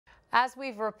As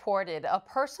we've reported, a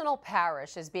personal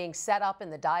parish is being set up in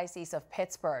the Diocese of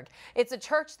Pittsburgh. It's a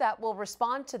church that will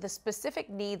respond to the specific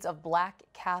needs of Black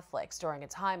Catholics during a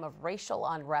time of racial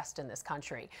unrest in this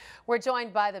country. We're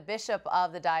joined by the Bishop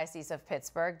of the Diocese of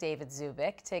Pittsburgh, David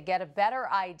Zubik, to get a better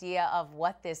idea of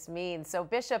what this means. So,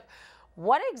 Bishop,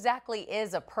 what exactly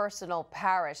is a personal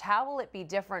parish? How will it be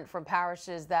different from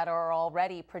parishes that are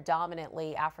already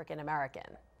predominantly African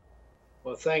American?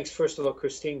 Well, thanks. First of all,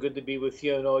 Christine, good to be with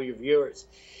you and all your viewers.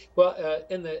 Well,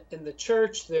 in the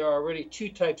church, there are already two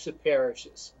types of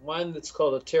parishes. One that's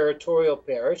called a territorial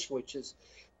parish, which is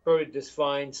sort of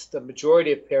defines the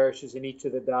majority of parishes in each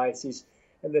of the dioceses,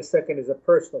 and the second is a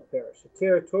personal parish. A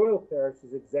territorial parish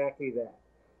is exactly that.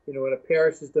 You know, when a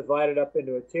parish is divided up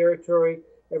into a territory,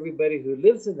 everybody who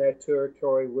lives in that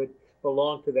territory would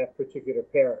belong to that particular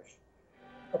parish.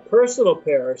 A personal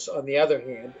parish, on the other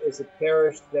hand, is a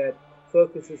parish that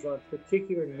focuses on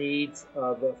particular needs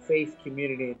of a faith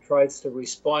community and tries to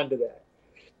respond to that.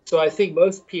 So I think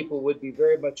most people would be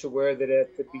very much aware that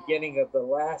at the beginning of the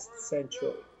last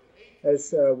century,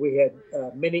 as we had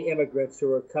many immigrants who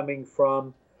were coming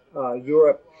from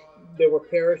Europe, there were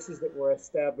parishes that were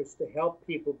established to help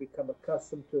people become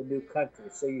accustomed to a new country.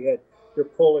 So you had your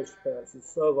Polish parish, and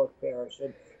Slovak parish,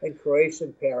 and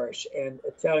Croatian parish, and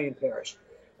Italian parish.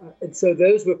 And so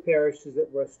those were parishes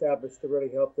that were established to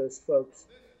really help those folks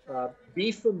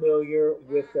be familiar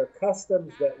with their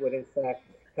customs that would, in fact,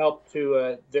 help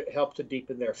to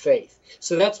deepen their faith.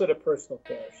 So that's what a personal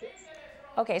parish is.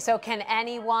 Okay, so can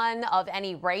anyone of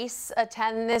any race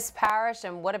attend this parish?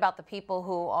 And what about the people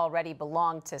who already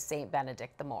belong to St.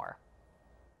 Benedict the Moor?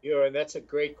 And that's a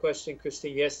great question,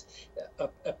 Christine. Yes,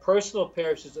 a personal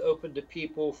parish is open to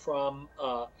people from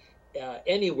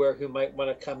anywhere who might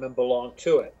want to come and belong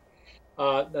to it.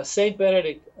 Now, St.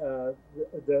 Benedict,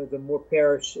 the Moor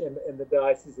parish in the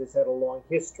diocese, has had a long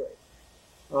history,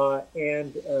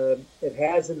 and it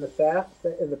has in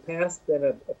the past been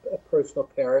a personal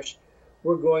parish.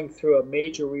 We're going through a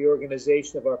major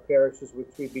reorganization of our parishes, which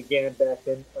we began back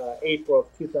in April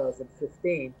of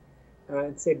 2015,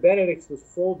 and St. Benedict's was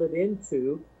folded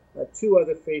into two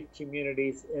other faith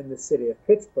communities in the city of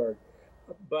Pittsburgh.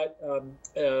 But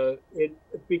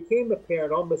it became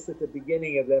apparent almost at the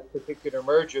beginning of that particular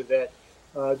merger that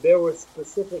there were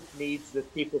specific needs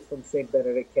that people from St.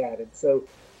 Benedict had. And so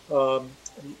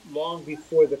long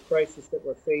before the crisis that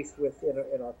we're faced with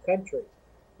in our country,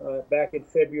 back in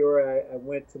February, I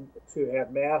went to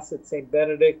have Mass at St.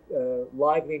 Benedict,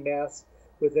 lively Mass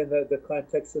within the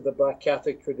context of the Black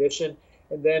Catholic tradition,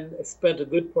 and then spent a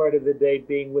good part of the day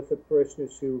being with the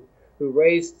parishioners who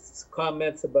raised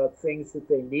comments about things that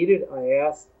they needed. I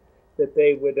asked that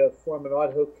they would form an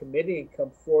ad hoc committee and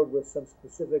come forward with some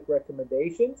specific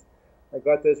recommendations. I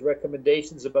got those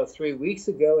recommendations about 3 weeks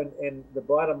ago, and the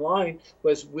bottom line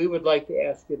was we would like to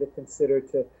ask you to consider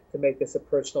to make this a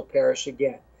personal parish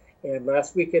again. And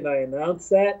last weekend I announced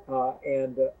that,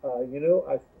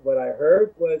 what I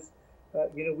heard was,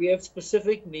 we have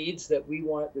specific needs that we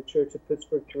want the Church of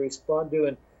Pittsburgh to respond to,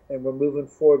 and we're moving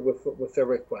forward with their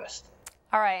request.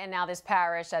 All right, and now this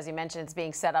parish, as you mentioned, is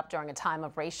being set up during a time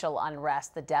of racial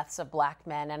unrest, the deaths of Black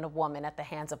men and a woman at the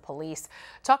hands of police.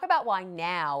 Talk about why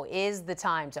now is the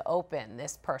time to open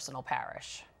this personal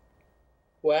parish.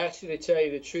 Well, actually, to tell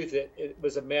you the truth, it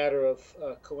was a matter of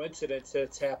coincidence that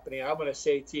it's happening. I'm going to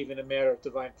say it's even a matter of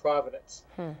divine providence,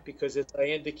 because as I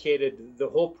indicated, the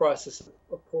whole process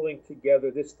of pulling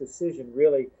together this decision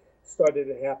really started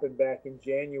to happen back in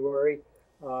January.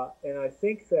 And I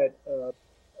think that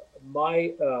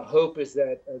my hope is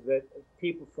that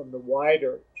people from the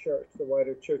wider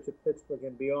Church of Pittsburgh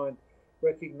and beyond,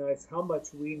 recognize how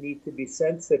much we need to be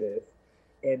sensitive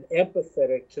and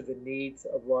empathetic to the needs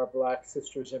of our Black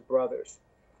sisters and brothers.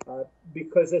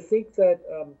 Because I think that,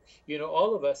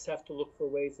 all of us have to look for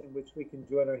ways in which we can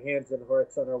join our hands and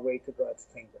hearts on our way to God's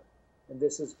kingdom. And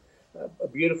this is a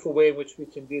beautiful way in which we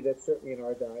can do that, certainly in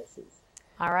our diocese.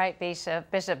 All right,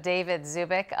 Bishop David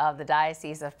Zubik of the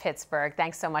Diocese of Pittsburgh,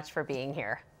 thanks so much for being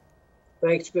here.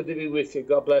 Thanks. Good to be with you.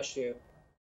 God bless you.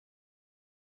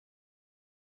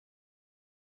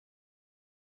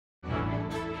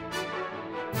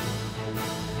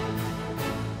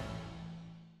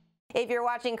 If you're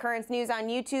watching Currents News on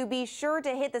YouTube, be sure to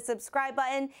hit the subscribe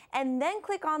button and then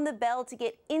click on the bell to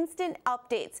get instant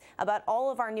updates about all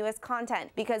of our newest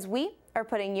content, because we are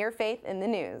putting your faith in the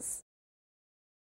news.